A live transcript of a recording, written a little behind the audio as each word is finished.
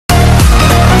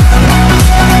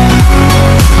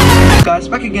guys,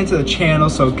 back again to the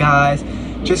channel. So guys,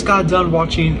 just got done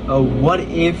watching What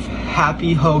If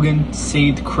Happy Hogan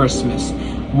Saved Christmas.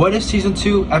 What If Season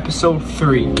 2, Episode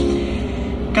 3.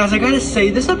 Guys, I gotta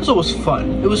say, this episode was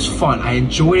fun. It was fun. I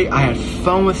enjoyed it. I had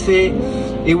fun with it.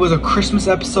 It was a Christmas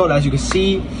episode, as you can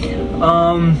see.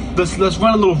 Let's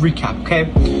run a little recap, okay?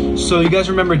 So you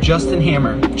guys remember Justin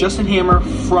Hammer. Justin Hammer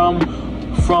from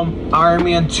Iron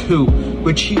Man 2,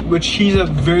 which he's a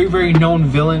very known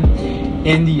villain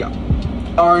in the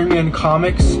Iron Man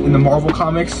comics, in the Marvel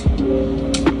comics.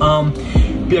 But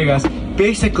yeah, guys,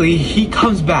 basically he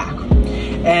comes back,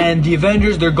 and the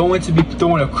Avengers, they're going to be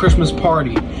throwing a Christmas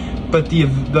party, but the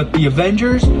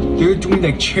Avengers, they're doing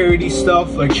like charity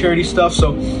stuff,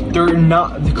 so they're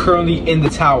not currently in the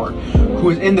tower. Who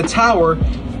is in the tower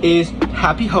is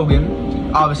Happy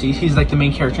Hogan. Obviously, he's like the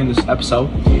main character in this episode.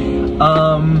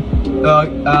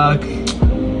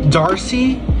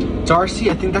 Darcy,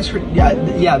 I think that's her.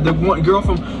 Yeah, the one girl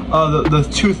from the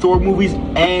two Thor movies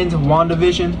and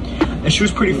WandaVision, and she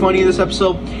was pretty funny in this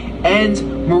episode.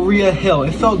 And Maria Hill.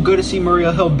 It felt good to see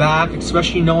Maria Hill back,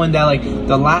 especially knowing that like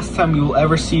the last time we will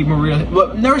ever see Maria,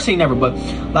 well, never say never, but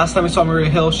last time we saw Maria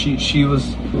Hill, she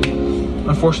was,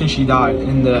 unfortunately, she died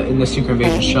in the Secret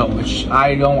Invasion show, which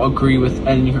I don't agree with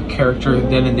ending her character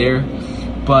then and there,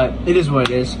 but it is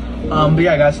what it is. But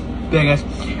yeah, guys.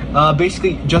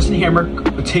 Basically, Justin Hammer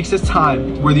takes his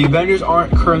time where the Avengers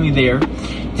aren't currently there.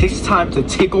 Takes his time to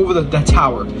take over the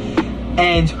tower,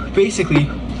 and basically,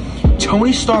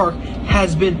 Tony Stark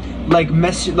has been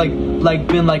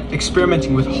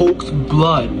experimenting with Hulk's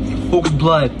blood,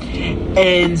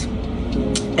 and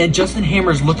Justin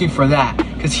Hammer is looking for that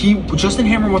because Justin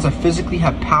Hammer wants to physically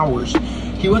have powers.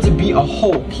 He wants to be a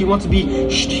Hulk. He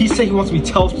said he wants to be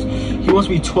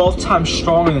 12 times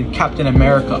stronger than Captain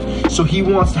America. So he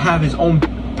wants to have his own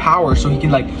power so he can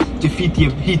like defeat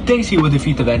he thinks he will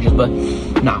defeat the Avengers, but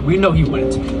nah, we know he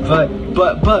wouldn't. But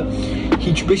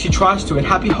he basically tries to, and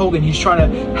Happy Hogan, he's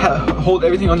trying to hold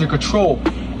everything under control,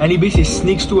 and he basically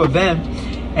sneaks through a vent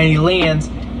and he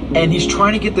lands. And he's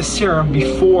trying to get the serum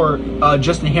before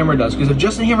Justin Hammer does. Because if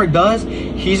Justin Hammer does,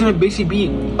 he's going to basically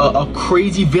be a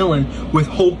crazy villain with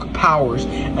Hulk powers.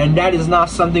 And that is not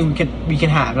something we can have. You know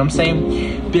what I'm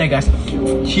saying? But yeah, guys,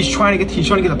 he's trying to get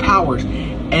the powers.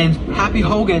 And Happy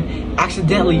Hogan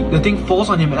accidentally, the thing falls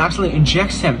on him and accidentally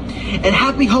injects him. And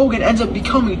Happy Hogan ends up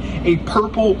becoming a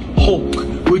purple Hulk,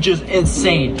 which is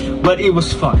insane. But it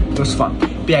was fun. It was fun.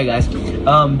 But yeah, guys,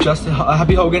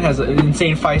 Happy Hogan has an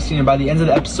insane fight scene by the end of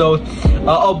the episode.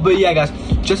 But yeah, guys,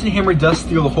 Justin Hammer does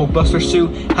steal the Hulkbuster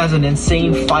suit, has an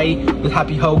insane fight with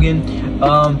Happy Hogan.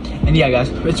 And yeah, guys,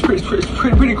 it's pretty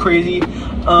crazy.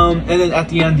 And then at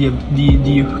the end,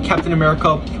 the Captain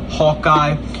America,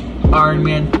 Hawkeye, Iron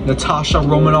Man, Natasha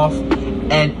Romanoff,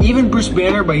 and even Bruce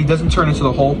Banner, but he doesn't turn into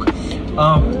the Hulk.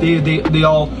 They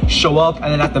all show up,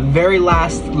 and then at the very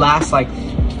last like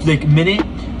minute,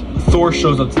 Thor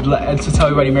shows up to tell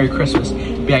everybody Merry Christmas.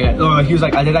 But yeah, guys, he was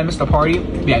like, did I miss the party?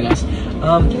 But yeah, guys,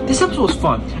 this episode was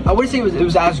fun. I wouldn't say it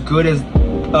was as good as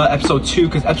episode 2,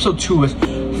 because episode 2 was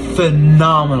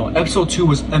phenomenal. Episode 2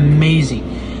 was amazing.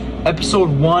 Episode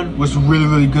 1 was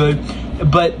really good,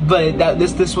 but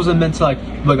this wasn't meant to like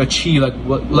achieve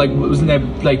wasn't that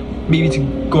like maybe to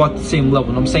go at the same level.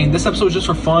 You know what I'm saying? This episode was just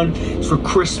for fun. It's for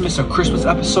Christmas, a Christmas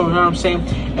episode. You know what I'm saying?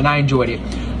 And I enjoyed it.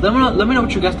 Let me know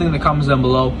what you guys think in the comments down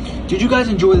below. Did you guys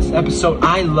enjoy this episode?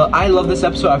 I love this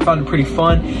episode. I found it pretty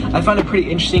fun. I found it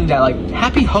pretty interesting that like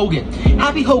Happy Hogan,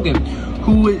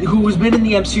 who has been in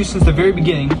the MCU since the very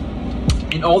beginning,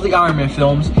 in all the Iron Man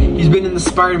films, he's been in the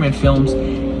Spider-Man films,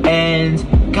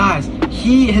 and guys,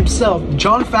 he himself,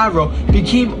 Jon Favreau,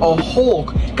 became a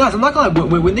Hulk. Guys, I'm not gonna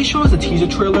lie, when they showed us the teaser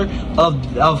trailer of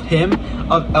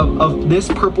this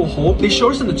purple Hulk, they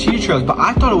showed us in the teaser trailers, but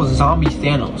I thought it was zombie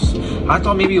Thanos. I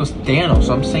thought maybe it was Thanos,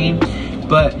 I'm saying.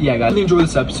 But yeah, guys, I really enjoyed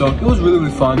this episode. It was really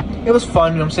fun. It was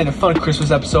fun, you know what I'm saying, a fun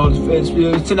Christmas episode.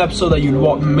 It's an episode that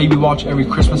you'd maybe watch every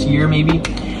Christmas year, maybe.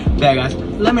 But yeah, guys,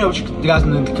 let me know what you guys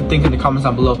think in the comments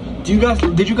down below. Did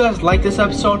you guys like this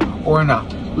episode or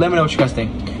not? Let me know what you guys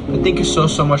think. But thank you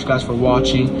so much, guys, for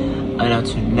watching. And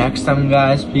until next time,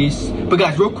 guys, peace. But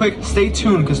guys, real quick, stay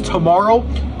tuned, because tomorrow,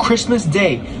 Christmas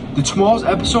Day, tomorrow's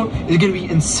episode is gonna be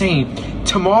insane.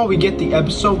 Tomorrow we get the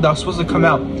episode that was supposed to come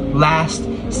out last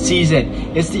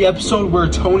season. It's the episode where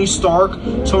Tony Stark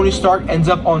ends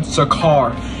up on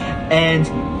Sakaar, and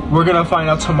we're gonna find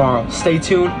out tomorrow. Stay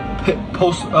tuned.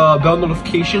 Post bell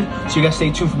notification so you guys stay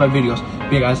tuned for my videos.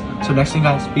 But yeah, guys, so next thing,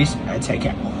 guys, peace and take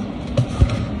care.